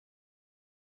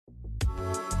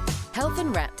Health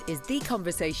Unwrapped is the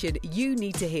conversation you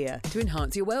need to hear to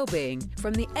enhance your well-being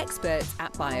from the experts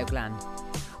at BioGlan.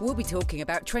 We'll be talking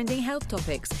about trending health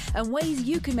topics and ways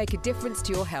you can make a difference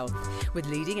to your health, with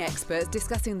leading experts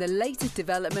discussing the latest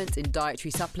developments in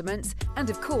dietary supplements and,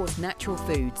 of course, natural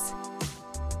foods.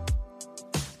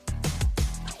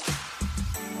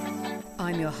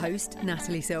 I'm your host,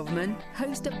 Natalie Silverman,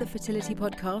 host of the Fertility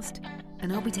Podcast,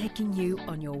 and I'll be taking you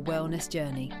on your wellness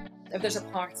journey. If there's a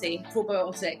party,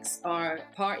 probiotics are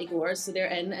party goers, so they're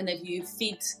in, and if you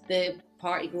feed the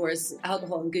party goers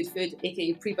alcohol and good food,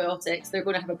 aka prebiotics, they're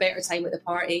going to have a better time at the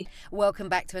party. Welcome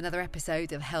back to another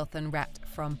episode of Health Unwrapped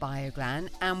from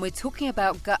BioGlan, and we're talking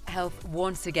about gut health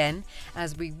once again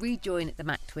as we rejoin the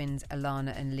Mac twins,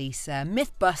 Alana and Lisa,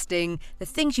 myth busting the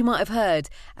things you might have heard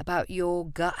about your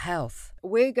gut health.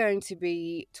 We're going to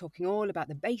be talking all about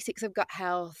the basics of gut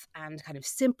health and kind of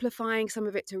simplifying some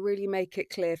of it to really make it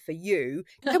clear for you.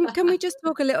 Can we just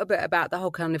talk a little bit about the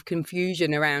whole kind of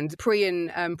confusion around pre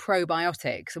and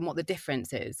probiotics and what the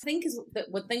difference is? I think that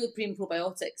one thing with pre and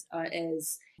probiotics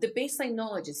is the baseline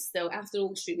knowledge is still, after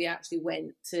Oak Street, we actually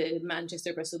went to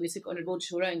Manchester, Bristol, we took it on a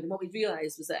roadshow around, and what we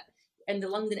realised was that in the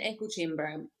London echo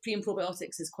chamber, pre and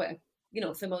probiotics is quite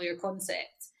a familiar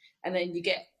concept, and then you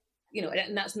get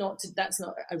and that's not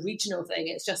a regional thing.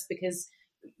 It's just because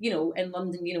in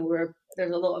London,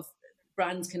 there's a lot of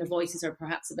brand kind of voices are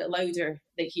perhaps a bit louder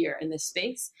here in this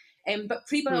space. But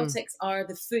prebiotics are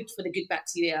the food for the good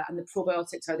bacteria, and the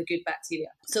probiotics are the good bacteria.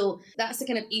 So that's the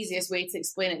kind of easiest way to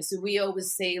explain it. So we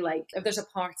always say, like, if there's a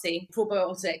party,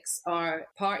 probiotics are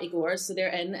party goers, so they're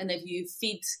in, and if you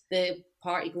feed the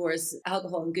party goers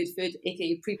alcohol and good food,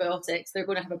 aka prebiotics, they're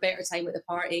going to have a better time at the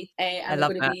party, and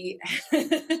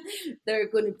they're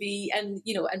going to be, and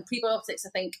prebiotics, I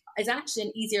think, is actually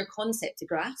an easier concept to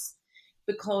grasp,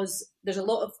 because there's a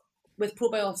lot of, with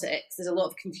probiotics, there's a lot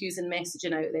of confusing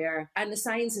messaging out there, and the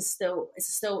science is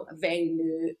still a very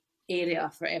new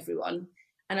area for everyone.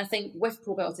 And I think with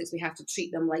probiotics, we have to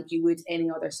treat them like you would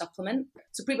any other supplement.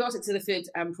 So prebiotics are the food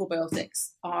and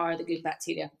probiotics are the good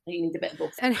bacteria, and you need a bit of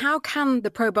both. And how can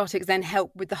the probiotics then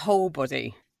help with the whole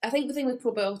body? I think the thing with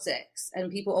probiotics,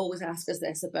 and people always ask us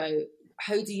this about,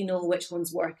 how do you know which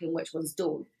ones work and which ones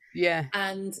don't? Yeah.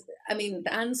 And I mean,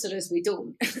 the answer is we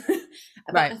don't.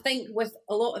 But right. I think with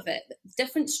a lot of it,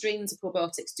 different strains of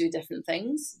probiotics do different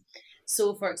things.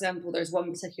 So, for example, there's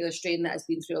one particular strain that has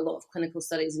been through a lot of clinical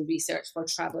studies and research for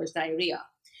traveller's diarrhea.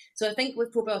 So I think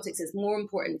with probiotics, it's more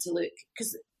important to look,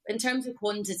 because in terms of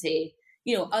quantity,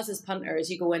 us as punters,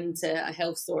 you go into a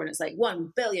health store and it's like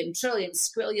 1 billion, trillion,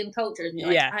 squillion cultures. And you're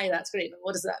like, aye, that's great, but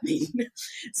what does that mean?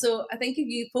 So I think if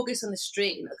you focus on the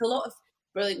strain, like a lot of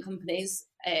brilliant companies,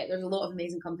 there's a lot of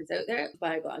amazing companies out there,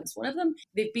 BioGlan is one of them.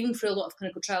 They've been through a lot of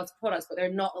clinical trials products, but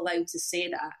they're not allowed to say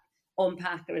that on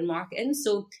pack or in marketing.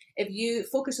 So if you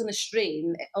focus on the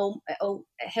strain,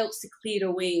 it helps to clear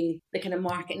away the kind of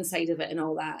marketing side of it and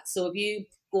all that. So if you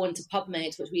go into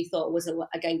PubMed, which we thought was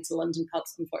a guide to London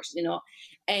pubs, unfortunately not,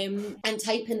 and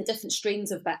type in the different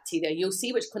strains of bacteria, you'll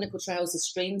see which clinical trials the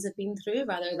strains have been through,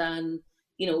 rather than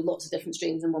lots of different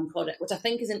strains in one product, which I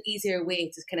think is an easier way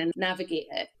to kind of navigate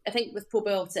it. I think with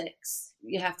probiotics,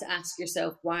 you have to ask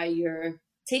yourself why you're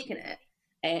taking it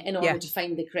in order to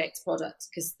find the correct product,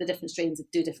 because the different strains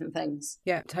do different things.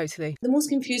 Yeah, totally. The most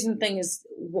confusing thing is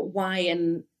why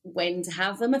and when to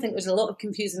have them. I think there's a lot of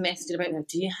confusing messaging about now.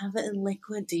 Do you have it in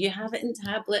liquid? Do you have it in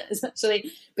tablet?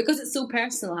 Essentially, because it's so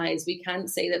personalised, we can't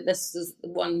say that this is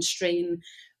one strain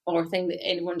or thing that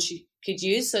anyone could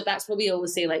use. So that's what we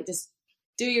always say, like, just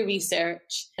do your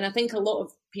research. And I think a lot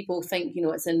of people think, you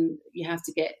have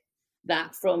to get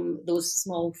that from those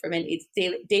small fermented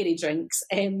dairy drinks,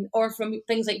 or from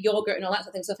things like yogurt and all that sort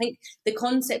of thing. So I think the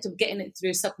concept of getting it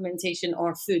through supplementation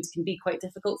or food can be quite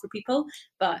difficult for people.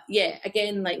 But yeah,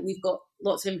 again, like, we've got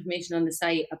lots of information on the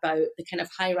site about the kind of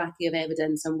hierarchy of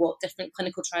evidence and what different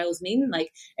clinical trials mean,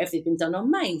 like if they've been done on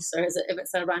mice, or if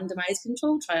it's a randomized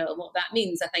control trial, and what that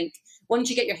means. I think once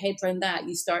you get your head around that,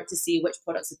 you start to see which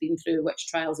products have been through which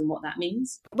trials and what that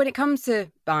means. When it comes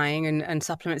to buying and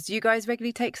supplements, do you guys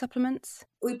regularly take supplements?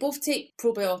 We both take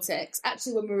probiotics.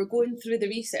 Actually, when we were going through the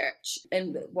research,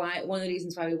 and one of the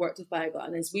reasons why we worked with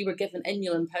BioGlan is we were given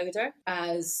inulin powder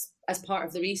as part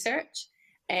of the research.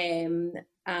 And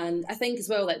I think as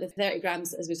well, like the 30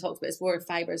 grams, as we talked about, is more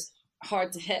fibres,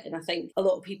 hard to hit. And I think a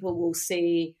lot of people will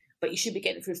say, but you should be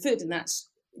getting it through food. And that's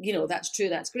true,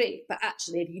 that's great. But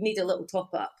actually, if you need a little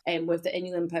top up with the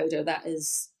inulin powder, that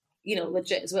is,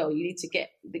 legit as well. You need to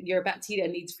your bacteria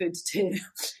needs food too.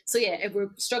 So yeah, if we're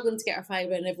struggling to get our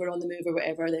fibre and if we're on the move or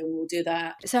whatever, then we'll do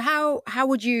that. So how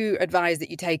would you advise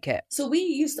that you take it? So we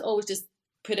used to always just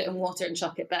put it in water and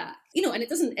chuck it back. And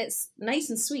it's nice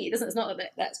and sweet. It's not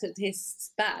that that's because it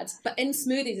tastes bad. But in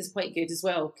smoothies is quite good as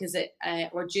well, because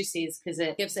or juices, because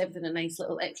it gives everything a nice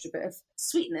little extra bit of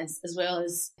sweetness, as well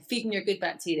as feeding your good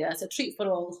bacteria. It's a treat for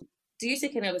all. Do you say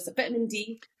kind of, it's a vitamin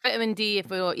D? Vitamin D, in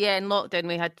lockdown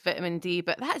we had vitamin D,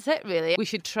 but that's it really. We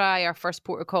should try, our first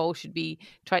port of call should be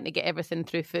trying to get everything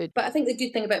through food. But I think the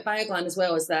good thing about Bioglan as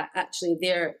well is that actually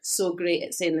they're so great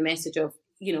at saying the message of,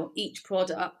 each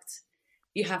product,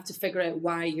 you have to figure out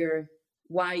why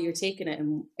you're taking it,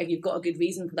 and if you've got a good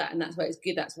reason for that, and that's why it's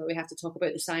good. That's why we have to talk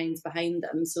about the science behind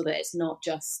them, so that it's not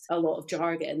just a lot of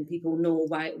jargon. People know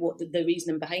what the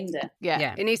reasoning behind it.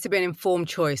 Yeah, it needs to be an informed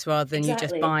choice rather than you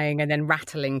just buying and then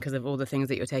rattling because of all the things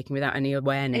that you're taking without any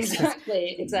awareness.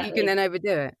 Exactly. You can then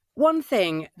overdo it. One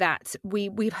thing that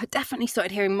we've definitely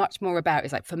started hearing much more about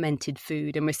is like fermented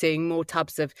food, and we're seeing more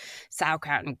tubs of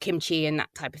sauerkraut and kimchi and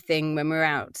that type of thing when we're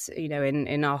out,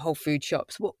 in our whole food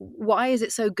shops. Why is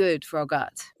it so good for our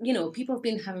gut? People have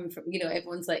been having,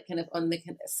 everyone's like kind of on the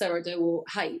kind of sourdough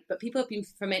hype, but people have been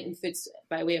fermenting foods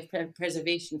by way of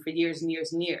preservation for years and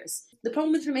years and years. The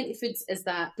problem with fermented foods is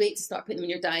that great to start putting them in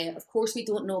your diet. Of course, we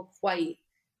don't know quite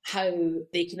how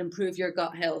they can improve your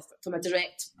gut health from a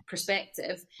direct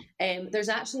perspective. There's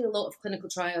actually a lot of clinical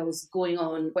trials going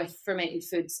on with fermented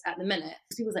foods at the minute.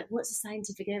 People's like, what's the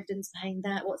scientific evidence behind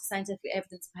that? What's the scientific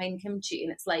evidence behind kimchi?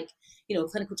 And it's like,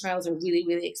 clinical trials are really,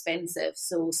 really expensive.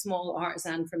 So small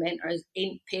artisan fermenters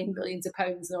ain't paying millions of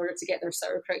pounds in order to get their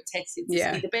sauerkraut tested to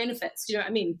see the benefits. Do you know what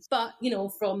I mean? But,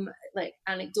 from like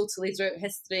anecdotally throughout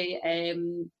history,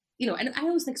 and I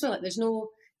always think as well, like there's no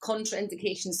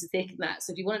contraindications to taking that.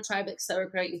 So if you want to try a bit of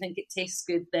sauerkraut, you think it tastes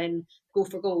good, then go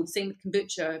for gold. Same with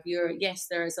kombucha.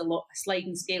 There is a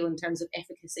sliding scale in terms of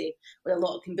efficacy with a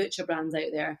lot of kombucha brands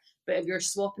out there. But if you're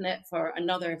swapping it for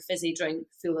another fizzy drink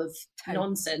full of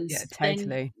nonsense,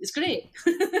 then it's great.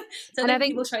 So I think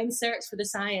people try and search for the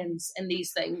science in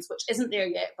these things, which isn't there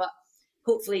yet, but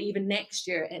hopefully even next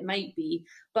year it might be.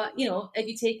 But, if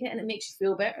you take it and it makes you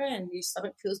feel better and your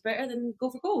stomach feels better, then go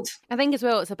for gold. I think as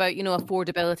well it's about,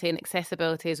 affordability and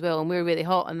accessibility as well. And we're really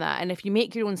hot on that. And if you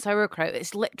make your own sauerkraut,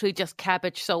 it's literally just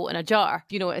cabbage, salt in a jar.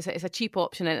 It's a cheap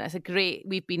option, and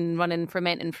we've been running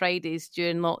Fermenting Fridays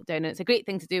during lockdown, and it's a great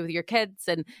thing to do with your kids.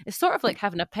 And it's sort of like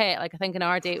having a pet. Like I think in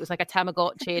our day it was like a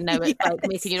Tamagotchi, and now it's like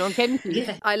making your own kimchi.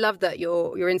 Yeah. I love that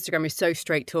your Instagram is so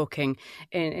straight talking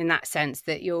in that sense,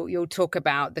 that you'll talk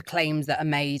about the claims that are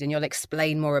made and you'll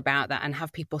explain more about that and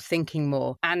have people thinking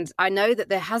more. And I know that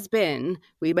there has been,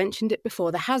 we mentioned it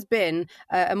before, there has been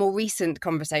a more recent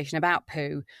conversation about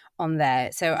poo on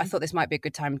there. So I thought this might be a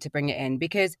good time to bring it in,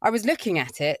 because I was looking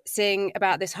at it, seeing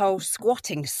about this whole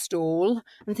squatting stool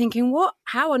and thinking,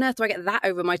 how on earth do I get that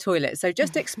over my toilet? So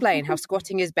just explain how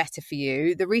squatting is better for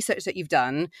you, the research that you've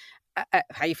done,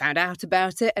 how you found out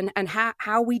about it, and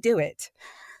how we do it.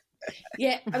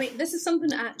 Yeah, I mean, this is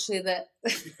something actually that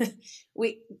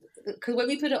because when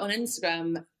we put it on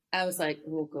Instagram, I was like,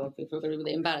 oh God, people are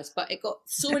really embarrassed. But it got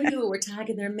so many people were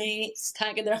tagging their mates,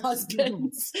 tagging their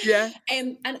husbands. Yeah.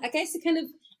 And I guess and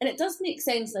it does make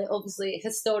sense, like obviously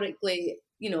historically,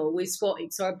 we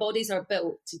squatted, so our bodies are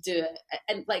built to do it.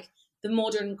 And like the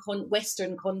modern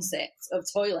Western concept of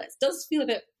toilets does feel a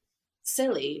bit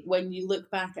silly when you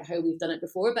look back at how we've done it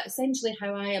before. But essentially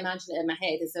how I imagine it in my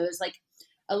head is there's like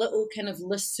a little kind of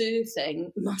lasso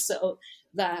thing, muscle,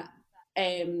 that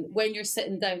when you're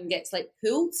sitting down gets like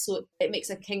pulled, so it makes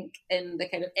a kink in the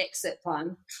kind of exit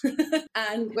plan.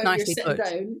 And when you're sitting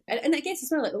down, and I guess as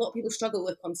well, like a lot of people struggle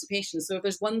with constipation, so if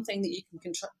there's one thing that you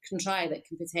can try that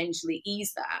can potentially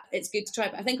ease that, it's good to try.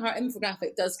 But I think our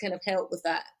infographic does kind of help with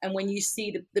that, and when you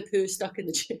see the poo stuck in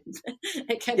the tube,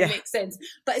 it kind of makes sense.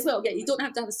 But as well, you don't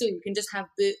have to have a stool, you can just have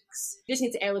books, you just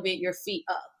need to elevate your feet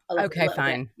up. Okay,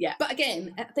 fine. Bit. Yeah. But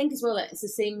again, I think as well, it's the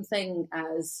same thing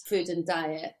as food and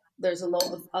diet. There's a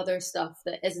lot of other stuff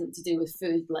that isn't to do with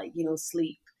food, like,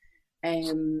 sleep,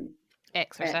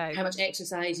 exercise, how much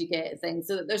exercise you get, things.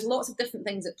 So there's lots of different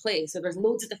things at play. So there's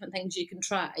loads of different things you can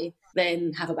try,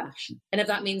 then have a bash. And if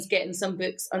that means getting some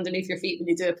books underneath your feet when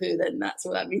you do a poo, then that's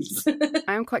what that means.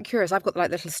 I'm quite curious. I've got like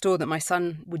little store that my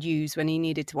son would use when he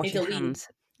needed to wash his hands.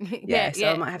 So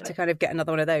I might have to kind of get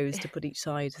another one of those to put each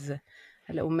side as a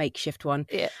little makeshift one.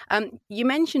 Yeah. You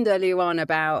mentioned earlier on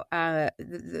about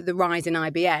the rise in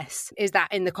IBS. Is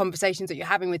that in the conversations that you're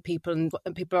having with people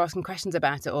and people are asking questions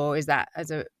about it, or is that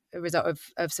as a result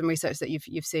of some research that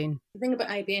you've seen? The thing about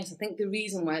IBS, I think the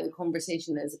reason why the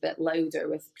conversation is a bit louder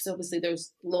because obviously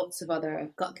there's lots of other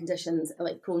gut conditions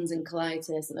like Crohn's and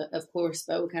colitis and of course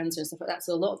bowel cancer and stuff like that.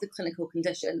 So a lot of the clinical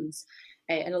conditions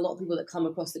And a lot of people that come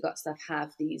across the gut stuff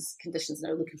have these conditions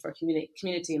and are looking for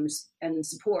community and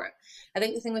support. I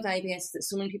think the thing with IBS is that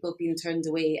so many people have been turned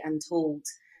away and told,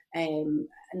 and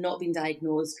not been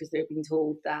diagnosed because they're being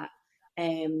told that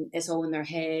it's all in their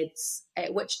heads,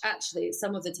 which actually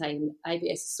some of the time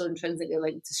IBS is so intrinsically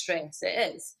linked to stress.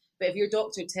 It is. But if your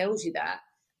doctor tells you that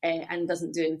and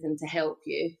doesn't do anything to help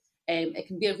you, it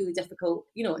can be a really difficult,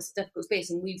 it's a difficult space.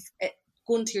 And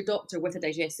going to your doctor with a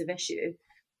digestive issue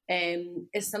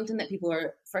is something that people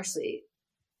are firstly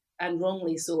and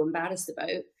wrongly so embarrassed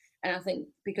about. And I think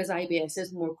because IBS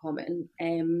is more common,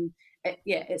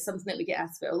 it's something that we get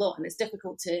asked about a lot, and it's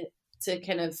difficult to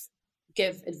kind of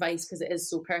give advice because it is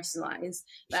so personalised.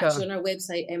 But Sure. actually on our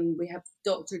website, we have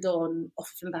Dr. Dawn of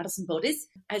Embarrassing Bodies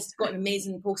has got an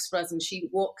amazing post for us, and she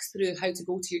walks through how to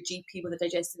go to your GP with a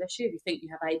digestive issue if you think you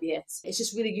have IBS. It's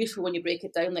just really useful when you break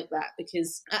it down like that,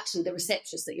 because actually the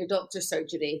receptionist at your doctor's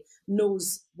surgery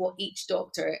knows what each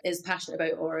doctor is passionate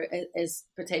about or is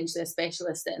potentially a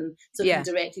specialist in, so Yeah. can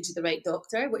direct you to the right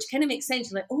doctor, which kind of makes sense.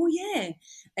 You're like, oh yeah,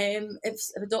 if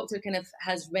a doctor kind of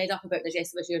has read up about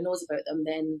digestive issue or knows about them,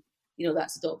 then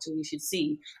that's a doctor you should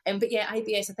see. But yeah,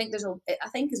 IBS, I think I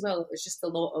think as well, there's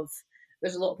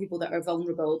a lot of people that are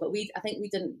vulnerable, but I think we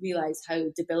didn't realise how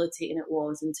debilitating it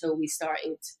was until we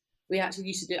started. We actually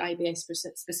used to do IBS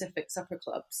specific supper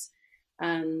clubs,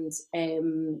 and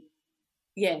we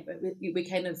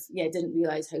kind of didn't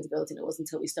realise how debilitating it was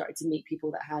until we started to meet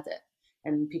people that had it,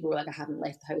 and people were like, I haven't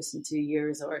left the house in 2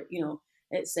 years, or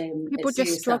it's People it's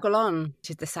just struggle stuff. on, which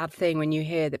is the sad thing when you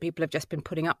hear that people have just been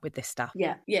putting up with this stuff.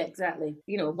 Yeah, exactly.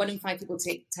 1 in 5 people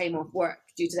take time off work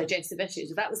due to digestive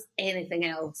issues. If that was anything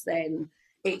else, then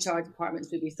HR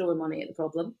departments would be throwing money at the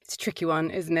problem. It's a tricky one,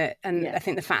 isn't it? And Yeah. I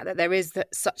think the fact that there is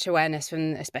such awareness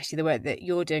from especially the work that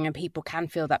you're doing, and people can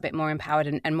feel that bit more empowered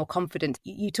and more confident.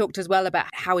 You talked as well about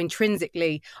how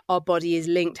intrinsically our body is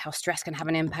linked, how stress can have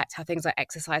an impact, how things like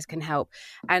exercise can help.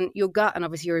 And your gut and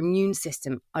obviously your immune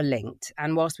system are linked.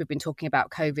 And whilst we've been talking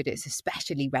about COVID, it's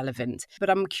especially relevant.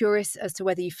 But I'm curious as to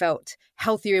whether you felt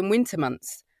healthier in winter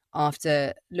months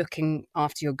after looking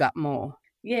after your gut more.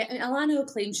 Yeah, and Alana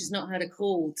claims she's not had a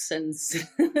cold since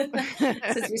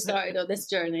we started on this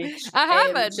journey. I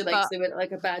haven't. She likes to do it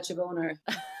like a badge of honour.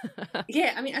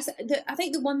 Yeah, I mean, I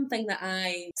think the one thing that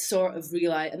I sort of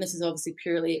realised, and this is obviously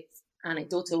purely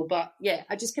anecdotal, but yeah,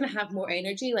 I just kind of have more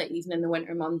energy, like even in the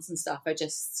winter months and stuff. I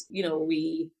just,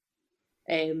 we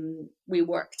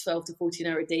work 12 to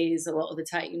 14-hour days a lot of the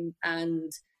time,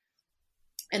 and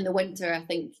in the winter, I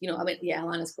think,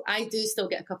 Alana's cold. I do still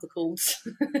get a couple of colds.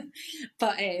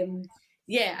 But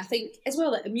I think as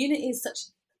well that immunity is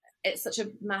such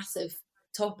a massive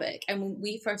topic. And when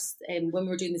we first, when we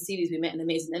were doing the series, we met an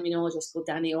amazing immunologist called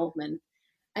Danny Altman.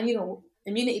 And,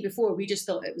 immunity before, we just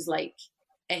thought it was like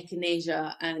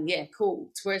echinacea and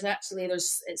colds. Whereas actually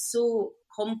it's so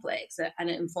complex and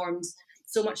it informs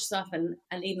so much stuff, and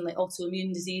even like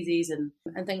autoimmune diseases and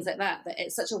things like that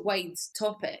it's such a wide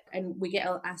topic, and we get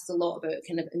asked a lot about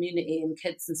kind of immunity in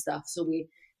kids and stuff. So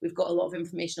we've got a lot of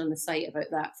information on the site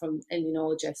about that from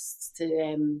immunologists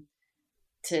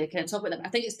to kind of talk about that. I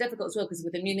think it's difficult as well because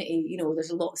with immunity, there's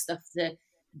a lot of stuff to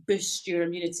boost your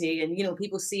immunity, and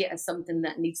people see it as something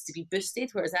that needs to be boosted,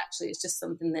 whereas actually it's just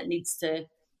something that needs to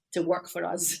work for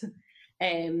us.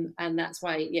 And that's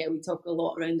why, we talk a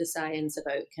lot around the science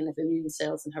about kind of immune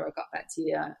cells and how our gut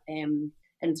bacteria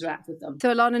interact with them.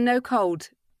 So Alana, no cold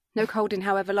in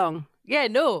however long? Yeah,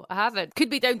 no, I haven't.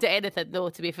 Could be down to anything, though,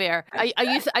 to be fair.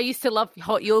 I used to love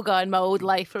hot yoga in my old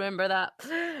life, remember that?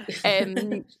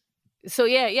 So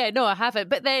no, I haven't.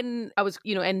 But then I was,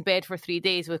 in bed for 3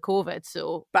 days with COVID.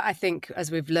 So, but I think as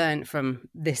we've learned from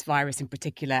this virus in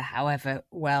particular, however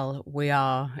well we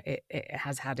are, it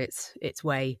has had its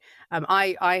way.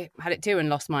 I had it too and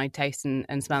lost my taste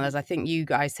and smell, as I think you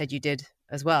guys said you did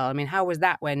as well. I mean, how was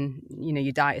that when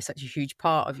your diet is such a huge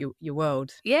part of your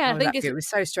world? Yeah, I think it was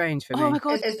so strange for me. Oh my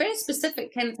God, it's very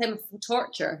specific kind of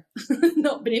torture,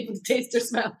 not being able to taste or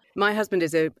smell. My husband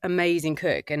is an amazing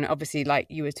cook, and obviously, like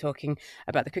you were talking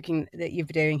about the cooking that you've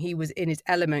been doing, he was in his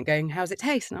element going, how's it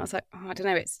taste? And I was like, I don't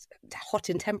know, it's hot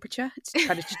in temperature, it's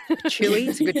kind of chewy,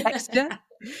 it's a good texture.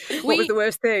 What was the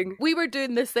worst thing? We were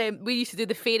doing this, we used to do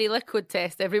the fairy liquid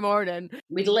test every morning.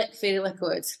 We'd lick fairy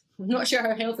liquid. I'm not sure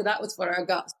how healthy that was for our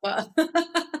guts, but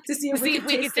to see if we could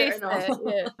taste it or not.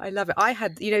 Yeah. I love it. I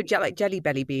had, like Jelly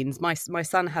Belly beans. My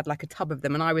son had like a tub of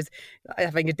them, and I was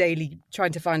having a daily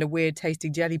trying to find a weird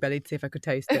tasting Jelly Belly to see if I could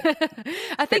taste it.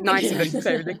 I think nicer than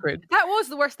fairy liquid. That was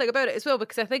the worst thing about it as well,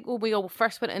 because I think when we all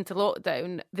first went into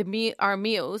lockdown, our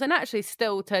meals, and actually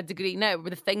still to a degree now,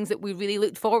 were the things that we really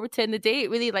looked forward to in the day.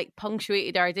 really like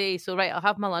punctuated our day. So right, I'll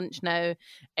have my lunch now,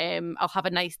 I'll have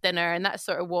a nice dinner, and that's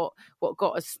sort of what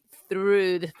got us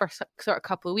through the first sort of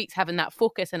couple of weeks, having that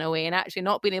focus in a way, and actually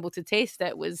not being able to taste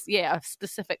it was a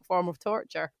specific form of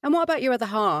torture. And what about your other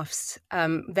halves,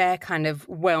 their kind of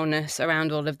wellness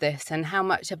around all of this, and how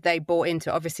much have they bought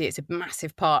into? Obviously it's a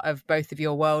massive part of both of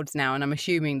your worlds now, and I'm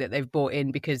assuming that they've bought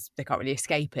in because they can't really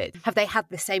escape it. Have they had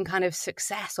the same kind of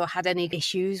success or had any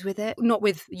issues with it? Not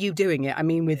with you doing it, I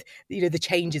mean with, you know, the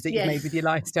changes that you've made with your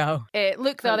lifestyle.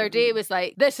 Luke the other day was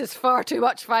like, this is far too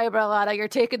much fibre, Alana, you're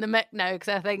taking the mick now, because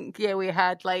I think we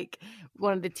had like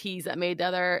one of the teas that I made the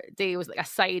other day was like a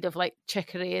side of like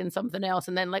chicory and something else,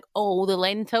 and then like all the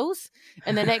lentils,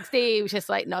 and the next day he was just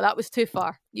like, no, that was too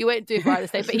far, you went too far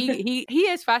this time. But he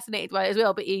is fascinated by it as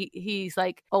well, but he's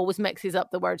like always mixes up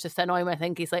the words just to annoy him. I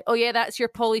think he's like, oh yeah, that's your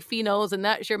polyphenols and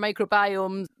that's your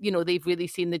microbiome. You know, they've really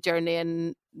seen the journey,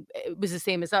 and it was the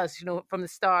same as us, you know, from the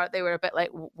start they were a bit like,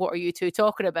 what are you two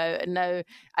talking about? And now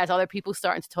as other people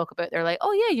starting to talk about it, they're like,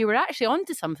 oh yeah, you were actually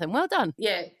onto something, well done.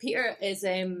 Yeah, Peter is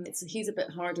he's a bit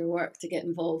harder work to get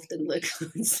involved in. Luke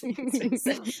set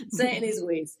in his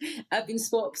ways. I've been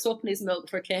swapping his milk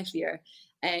for kefir,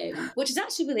 which has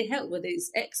actually really helped with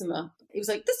his eczema. He was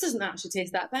like, this doesn't actually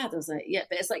taste that bad. I was like, yeah,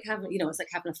 but it's like having, it's like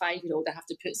having a 5-year-old. I have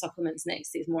to put supplements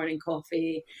next to his morning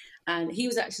coffee. And he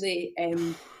was actually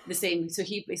the same. So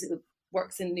he basically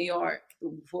works in New York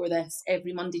before this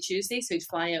every Monday, Tuesday. So he'd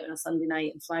fly out on a Sunday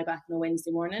night and fly back on a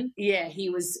Wednesday morning. Yeah, he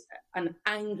was an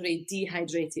angry,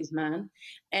 dehydrated man.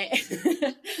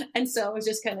 And so I was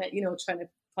just kind of, trying to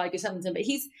apply good something to him. But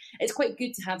it's quite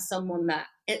good to have someone that,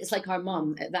 it's like our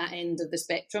mum at that end of the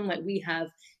spectrum. Like we have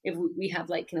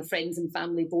like kind of friends and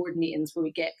family board meetings where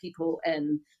we get people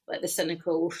in, like the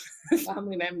cynical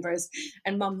family members,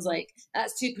 and mum's like,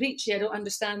 that's too preachy, I don't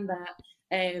understand that.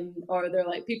 Or they're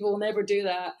like, people will never do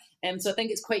that. So I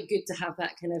think it's quite good to have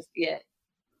that kind of,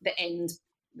 the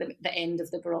end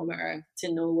of the barometer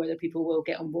to know whether people will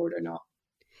get on board or not.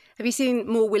 Have you seen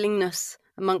more willingness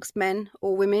amongst men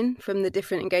or women from the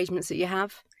different engagements that you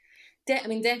have?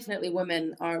 Definitely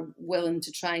women are willing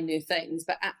to try new things,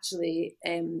 but actually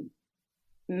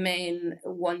men,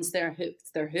 once they're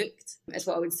hooked, is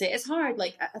what I would say. It's hard.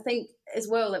 Like, I think as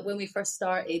well, like when we first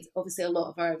started, obviously a lot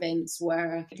of our events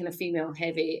were kind of female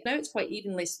heavy. Now it's quite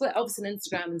evenly split. Obviously on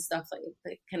Instagram and stuff, like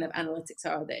the kind of analytics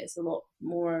are that it's a lot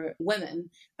more women,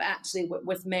 but actually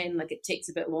with men, like it takes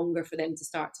a bit longer for them to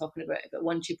start talking about it. But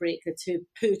once you break the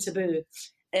poo taboo,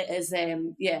 it is,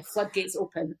 floodgates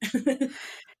open.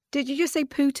 Did you just say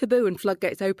poo taboo and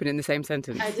floodgates open in the same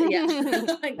sentence? I did, yeah.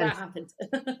 I think that happened.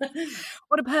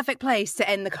 What a perfect place to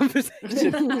end the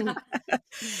conversation.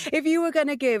 If you were going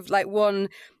to give like one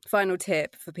final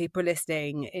tip for people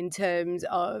listening in terms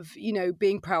of,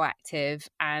 being proactive,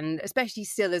 and especially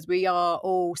still as we are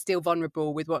all still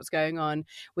vulnerable with what's going on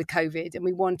with COVID, and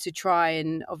we want to try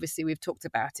and, obviously we've talked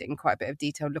about it in quite a bit of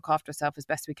detail, look after ourselves as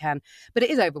best we can, but it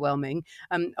is overwhelming.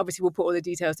 Obviously we'll put all the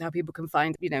details to how people can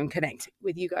find, and connect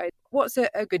with you guys. What's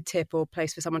a good tip or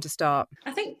place for someone to start?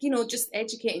 I think, just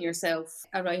educating yourself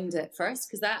around it first,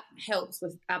 because that helps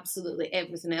with absolutely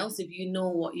everything else. If you know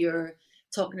what you're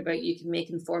talking about, you can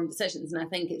make informed decisions. And I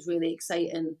think it's really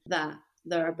exciting that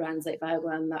there are brands like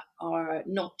Bioglan that are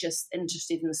not just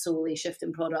interested in solely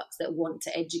shifting products, that want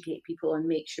to educate people and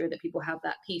make sure that people have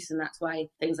that piece. And that's why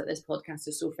things like this podcast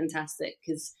are so fantastic,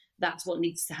 because that's what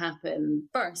needs to happen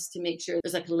first, to make sure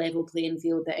there's like a level playing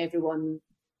field that everyone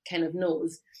kind of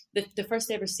knows. The first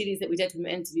ever series that we did when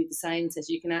we interviewed the scientists,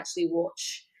 you can actually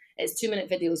watch. It's 2-minute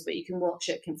videos, but you can watch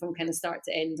it from kind of start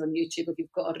to end on YouTube if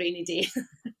you've got a rainy day.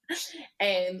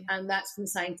 And that's from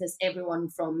scientists, everyone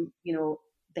from,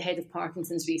 the head of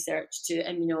Parkinson's research to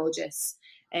immunologists,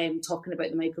 talking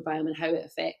about the microbiome and how it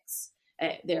affects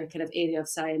their kind of area of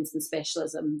science and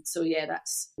specialism. So yeah,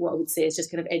 that's what I would say, is just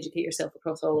kind of educate yourself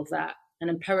across all of that and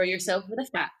empower yourself with the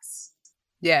facts.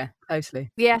 Yeah,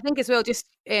 totally. Yeah, I think as well, just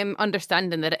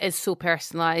understanding that it is so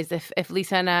personalised. If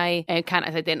Lisa and I can't,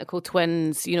 as identical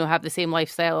twins, have the same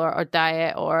lifestyle or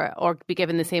diet or be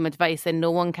given the same advice, then no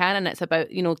one can. And it's about,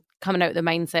 coming out of the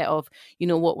mindset of,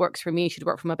 what works for me should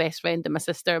work for my best friend and my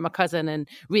sister and my cousin, and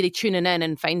really tuning in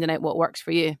and finding out what works for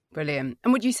you. Brilliant.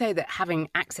 And would you say that having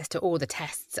access to all the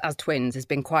tests as twins has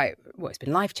been it's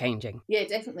been life-changing? Yeah,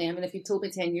 definitely. I mean, if you told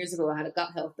me 10 years ago I had a gut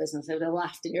health business, I would have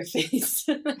laughed in your face.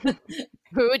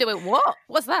 Who would have went, what?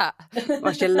 What's that?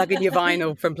 Whilst you're lugging your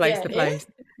vinyl from place to place.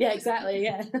 Yeah, exactly.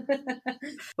 Yeah.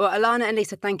 Well, Alana and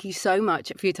Lisa, thank you so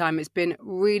much for your time. It's been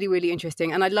really, really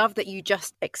interesting. And I love that you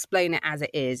just explain it as it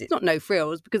is. It's not no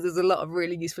frills because there's a lot of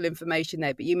really useful information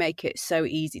there, but you make it so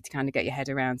easy to kind of get your head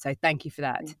around. So thank you for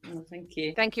that. Oh, thank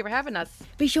you. Thank you for having us.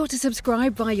 Be sure to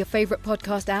subscribe via your favourite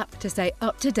podcast app to stay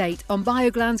up to date on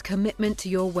BioGland's commitment to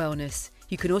your wellness.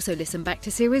 You can also listen back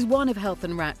to Series 1 of Health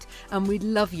and Wrapped, and we'd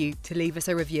love you to leave us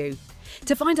a review.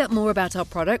 To find out more about our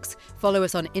products, follow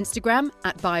us on Instagram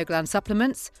at BioGland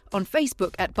Supplements, on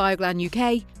Facebook at BioGland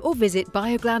UK, or visit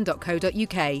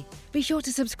biogland.co.uk. Be sure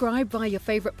to subscribe via your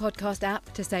favourite podcast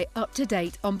app to stay up to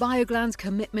date on BioGland's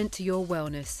commitment to your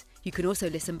wellness. You can also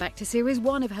listen back to Series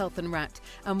 1 of Health and Wrapped,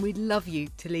 and we'd love you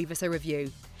to leave us a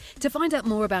review. To find out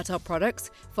more about our products,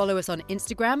 follow us on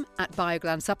Instagram at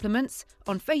BioGland Supplements,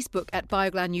 on Facebook at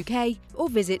BioGland UK, or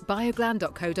visit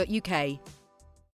biogland.co.uk.